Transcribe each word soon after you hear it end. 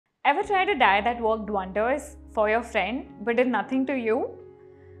Ever tried a diet that worked wonders for your friend but did nothing to you?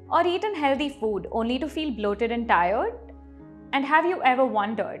 Or eaten healthy food only to feel bloated and tired? And have you ever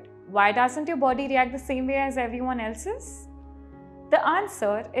wondered, why doesn't your body react the same way as everyone else's? The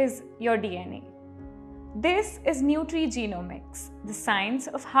answer is your DNA. This is Nutrigenomics, the science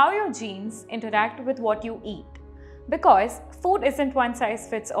of how your genes interact with what you eat. Because food isn't one size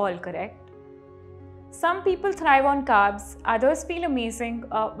fits all, correct? Some people thrive on carbs, others feel amazing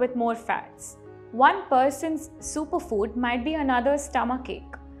with more fats. One person's superfood might be another's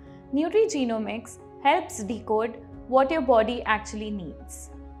stomachache. Nutrigenomics helps decode what your body actually needs.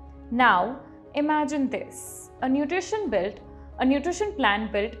 Now, imagine this, a nutrition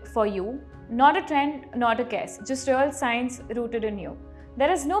plan built for you, not a trend, not a guess, just real science rooted in you.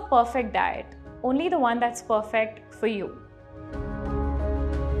 There is no perfect diet, only the one that's perfect for you.